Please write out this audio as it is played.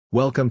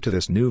Welcome to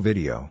this new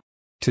video.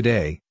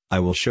 Today, I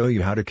will show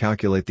you how to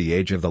calculate the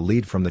age of the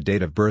lead from the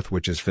date of birth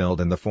which is filled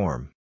in the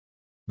form.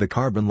 The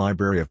Carbon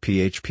library of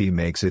PHP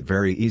makes it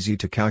very easy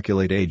to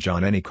calculate age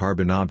on any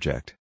Carbon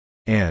object.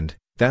 And,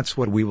 that's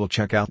what we will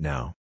check out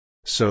now.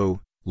 So,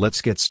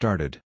 let's get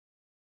started.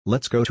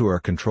 Let's go to our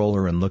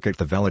controller and look at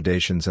the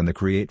validations and the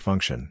create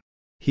function.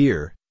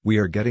 Here, we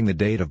are getting the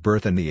date of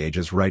birth and the age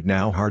is right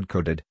now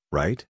hard-coded,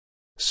 right?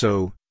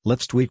 So,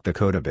 let's tweak the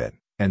code a bit,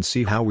 and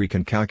see how we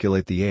can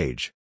calculate the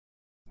age.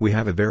 We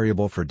have a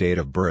variable for date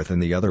of birth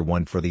and the other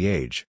one for the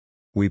age.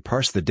 We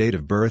parse the date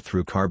of birth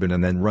through Carbon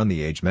and then run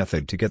the age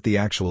method to get the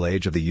actual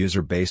age of the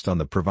user based on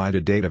the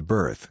provided date of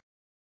birth.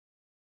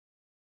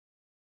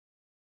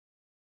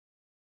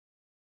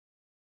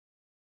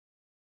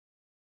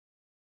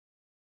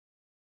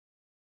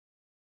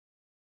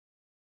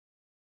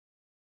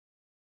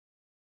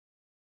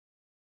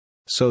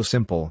 So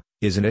simple,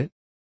 isn't it?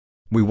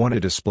 We want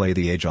to display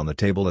the age on the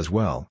table as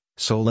well,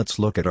 so let's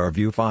look at our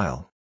view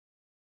file.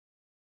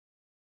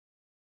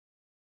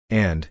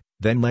 And,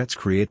 then let's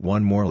create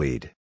one more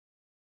lead.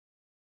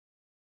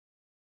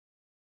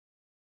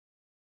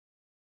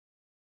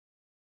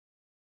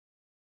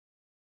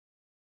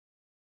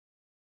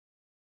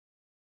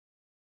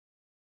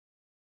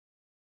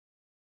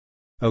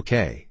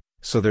 Okay,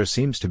 so there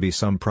seems to be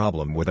some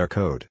problem with our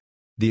code.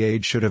 The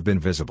age should have been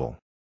visible.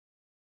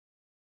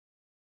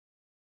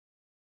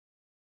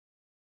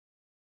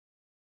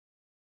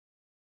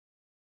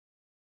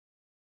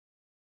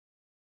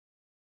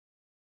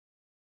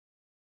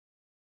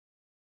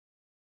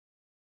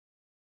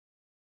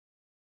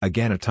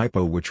 Again a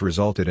typo which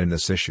resulted in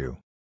this issue.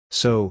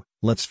 So,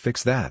 let's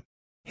fix that.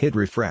 Hit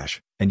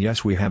refresh, and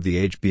yes, we have the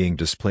age being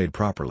displayed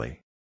properly.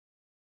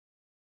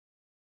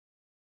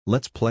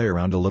 Let's play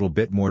around a little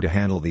bit more to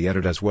handle the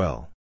edit as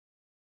well.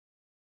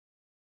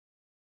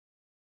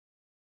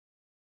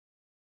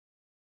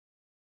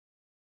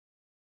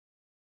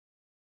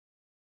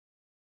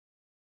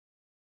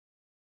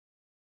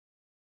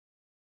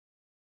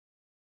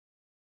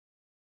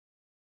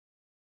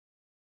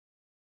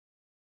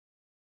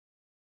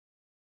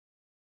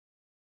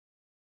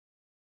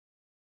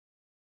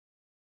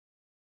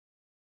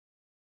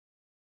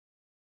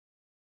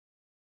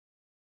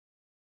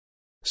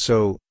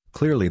 So,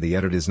 clearly the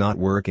edit is not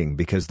working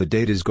because the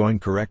date is going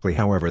correctly,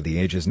 however the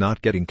age is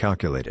not getting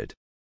calculated.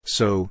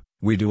 So,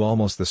 we do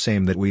almost the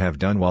same that we have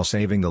done while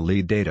saving the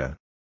lead data.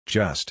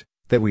 Just,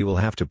 that we will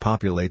have to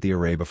populate the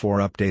array before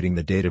updating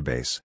the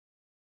database.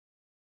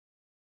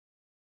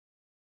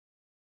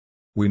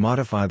 We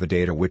modify the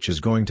data which is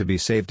going to be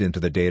saved into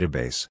the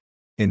database.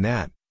 In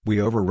that, we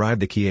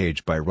override the key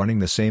age by running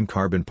the same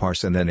Carbon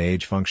parse and then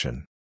age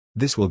function.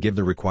 This will give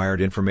the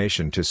required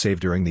information to save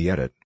during the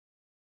edit.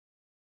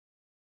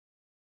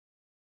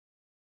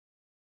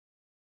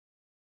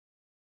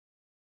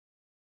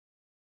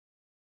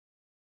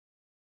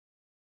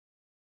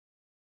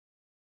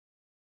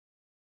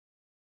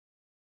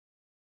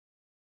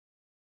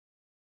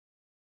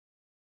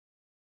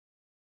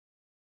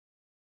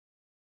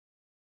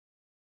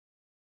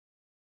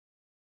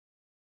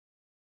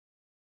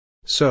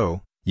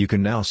 So, you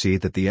can now see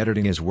that the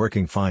editing is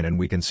working fine and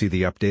we can see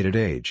the updated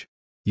age.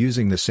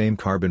 Using the same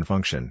Carbon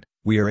function,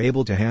 we are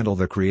able to handle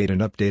the create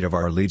and update of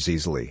our leads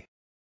easily.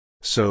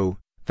 So,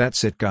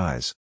 that's it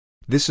guys.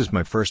 This is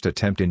my first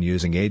attempt in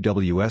using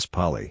AWS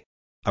Polly.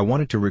 I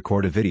wanted to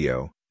record a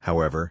video,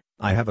 however,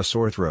 I have a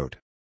sore throat.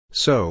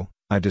 So,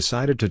 I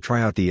decided to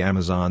try out the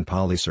Amazon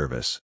Polly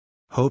service.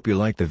 Hope you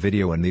like the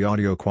video and the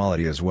audio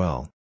quality as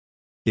well.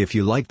 If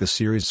you like the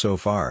series so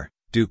far,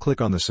 do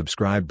click on the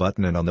subscribe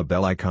button and on the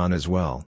bell icon as well.